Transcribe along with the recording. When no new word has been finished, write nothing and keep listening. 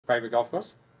Favourite golf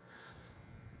course?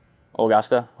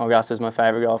 Augusta. Augusta's my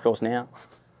favourite golf course now.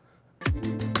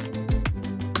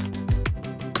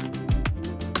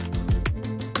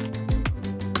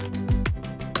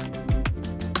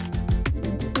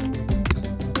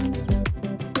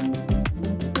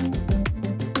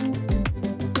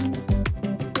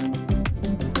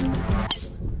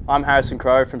 I'm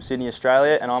Crowe from Sydney,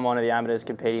 Australia, and I'm one of the amateurs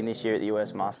competing this year at the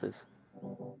US Masters.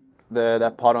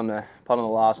 That putt on the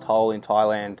last hole in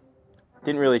Thailand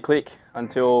didn't really click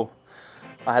until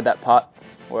I had that putt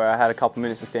where I had a couple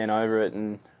minutes to stand over it,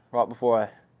 and right before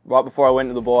I went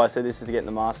to the ball, I said this is to get in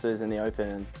the Masters and the Open,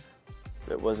 and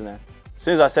it wasn't there. As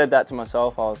soon as I said that to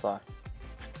myself, I was like,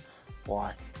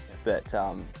 why? But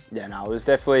yeah, no, it was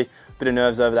definitely a bit of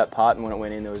nerves over that putt, and when it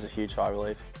went in, there was a huge sigh of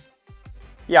relief.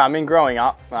 Yeah, I mean, growing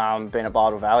up, being at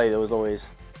Bardwell Valley, there was always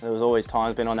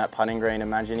times being on that putting green,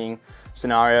 imagining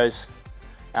scenarios,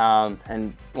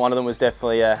 and one of them was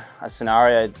definitely a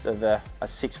scenario of a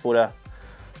 6-footer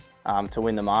to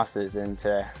win the Masters, and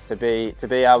to be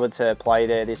able to play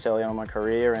there this early on in my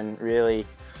career and really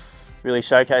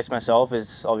showcase myself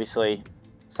is obviously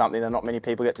something that not many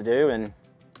people get to do, and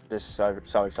just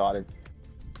so excited.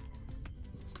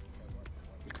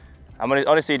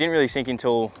 Honestly, it didn't really sink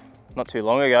until not too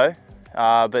long ago,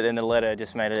 but then the letter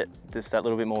just made it just that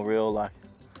little bit more real. Like,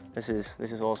 this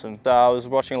is awesome. So I was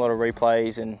watching a lot of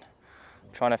replays and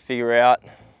trying to figure out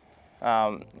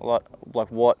what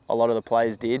a lot of the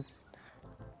players did,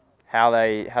 how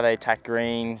they attack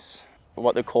greens,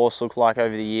 what the course looked like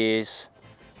over the years.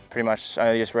 Pretty much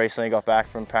only just recently got back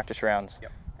from practice rounds.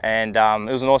 Yep. And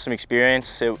it was an awesome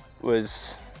experience. It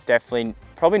was definitely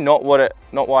probably not what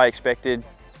I expected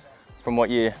from what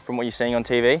you're seeing on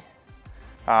TV.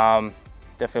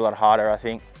 Definitely a lot harder, I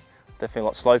think. Definitely a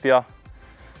lot slopier.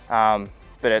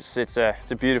 But it's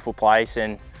a beautiful place,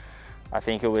 and I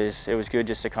think it was good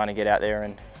just to kind of get out there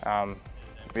and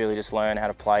really just learn how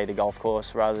to play the golf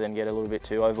course rather than get a little bit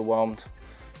too overwhelmed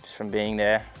just from being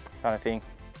there, kind of thing.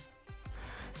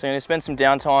 So I'm going to spend some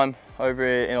downtime over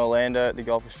in Orlando at the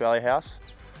Golf Australia house.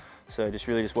 So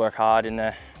just work hard in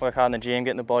the gym,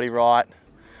 getting the body right,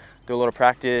 do a lot of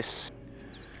practice.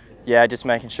 Yeah, just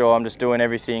making sure I'm just doing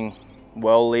everything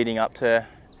well leading up to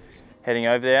heading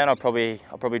over there, and I'll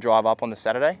probably drive up on the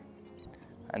Saturday,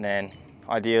 and then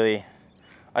ideally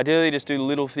just do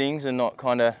little things and not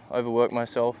kind of overwork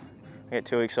myself, get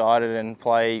too excited and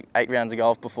play 8 rounds of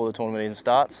golf before the tournament even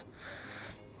starts.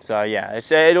 So yeah,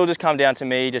 it'll just come down to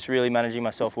me just really managing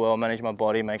myself well, managing my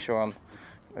body, make sure I'm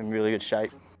in really good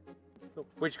shape.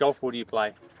 Which golf ball do you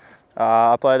play?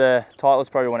 I play the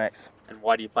Titleist Pro 1X. And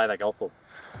why do you play that golf ball?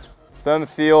 Firmer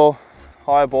feel,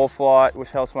 higher ball flight,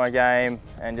 which helps my game,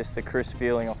 and just the crisp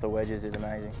feeling off the wedges is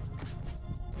amazing.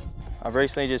 I've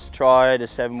recently just tried a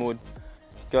 7-wood.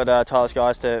 Got Titleist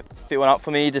guys to fit one up for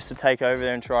me just to take over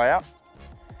there and try out,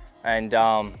 and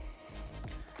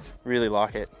really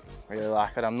like it.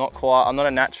 I'm not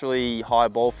a naturally high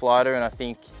ball flighter, and I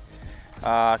think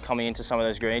coming into some of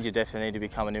those greens, you definitely need to be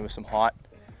coming in with some height.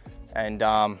 And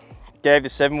gave the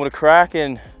 7-wood a crack,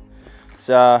 and it's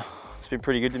been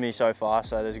pretty good to me so far,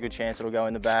 so there's a good chance it'll go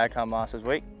in the bag come Masters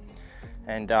week.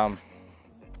 And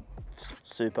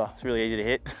super, it's really easy to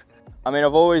hit. I mean,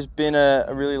 I've always been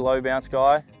a really low bounce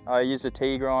guy. I use the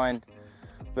T grind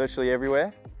virtually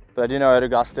everywhere, but I do know at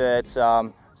Augusta it's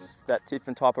that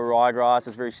different type of ryegrass.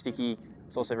 It's very sticky,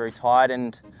 it's also very tight,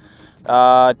 and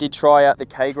did try out the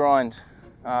K grind,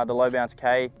 the low bounce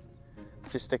K,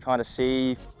 just to kind of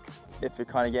see if it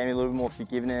kind of gave me a little bit more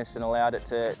forgiveness and allowed it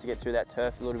to get through that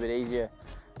turf a little bit easier.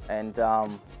 And I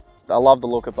love the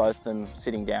look of both of them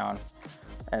sitting down.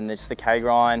 And it's the K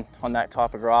grind on that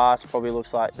type of grass probably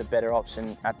looks like the better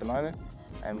option at the moment.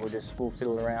 And we'll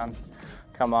fiddle around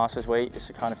come Masters week just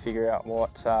to kind of figure out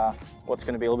what's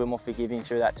going to be a little bit more forgiving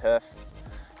through that turf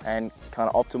and kind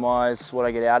of optimise what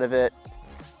I get out of it.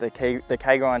 The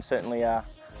K grind certainly a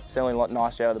lot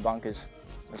nicer out of the bunkers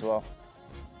as well.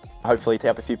 Hopefully take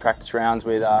up a few practice rounds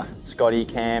with Scotty,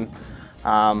 Cam,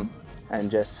 and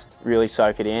just really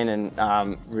soak it in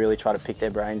and really try to pick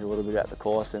their brains a little bit about the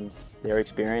course and their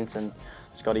experience. And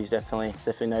Scotty's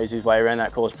definitely knows his way around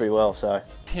that course pretty well. So,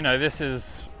 you know, this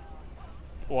is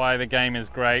why the game is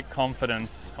great.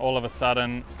 Confidence. All of a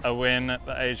sudden, a win at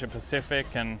the Asia Pacific,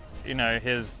 and you know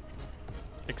his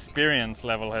experience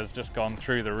level has just gone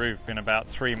through the roof in about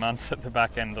 3 months at the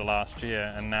back end of last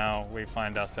year, and now we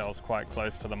find ourselves quite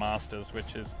close to the Masters,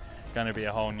 which is going to be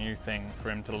a whole new thing for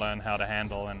him to learn how to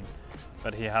handle.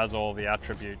 But he has all the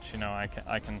attributes. You know,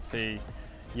 I can see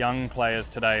young players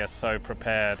today are so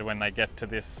prepared when they get to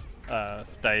this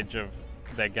stage of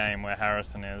their game where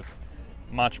Harrison is.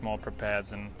 much more prepared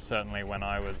than certainly when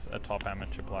I was a top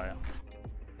amateur player.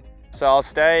 So I'll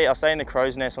stay in the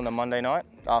Crowe's Nest on the Monday night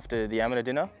after the amateur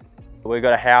dinner. We've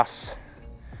got a house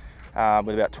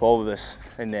with about 12 of us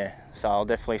in there, so I'll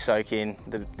definitely soak in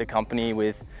the company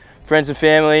with friends and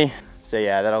family. So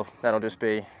yeah, that'll just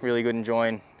be really good,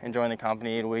 enjoying the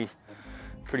company. It'll be a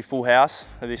pretty full house.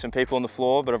 There'll be some people on the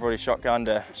floor, but I've already shotgunned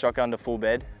a full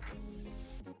bed.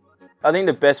 I think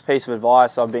the best piece of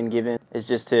advice I've been given is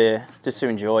just to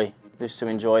enjoy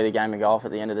the game of golf.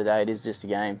 At the end of the day, it is just a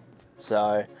game.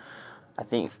 So I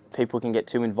think people can get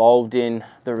too involved in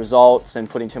the results and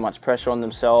putting too much pressure on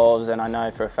themselves. And I know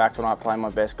for a fact when I play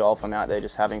my best golf, I'm out there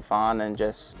just having fun and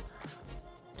just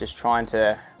trying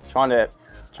to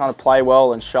play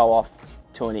well and show off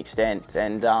to an extent.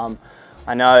 And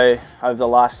I know over the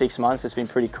last 6 months it's been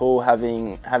pretty cool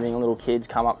having little kids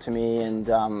come up to me and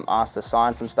ask to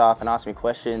sign some stuff and ask me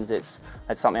questions. It's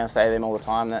something I say to them all the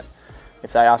time, that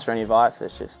if they ask for any advice,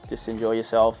 it's just enjoy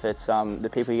yourself. It's the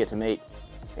people you get to meet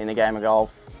in the game of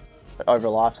golf over a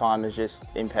lifetime is just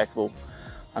impeccable.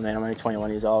 I mean, I'm only 21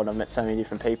 years old. I've met so many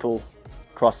different people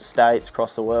across the states,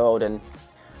 across the world, and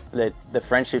the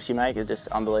friendships you make are just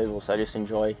unbelievable. So just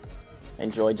enjoy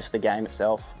just the game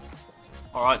itself.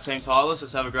 All right, Team Titleist,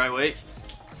 let's have a great week.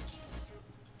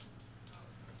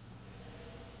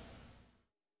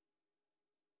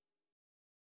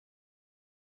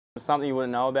 Something you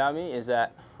wouldn't know about me is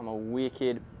that I'm a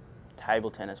wicked table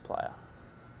tennis player.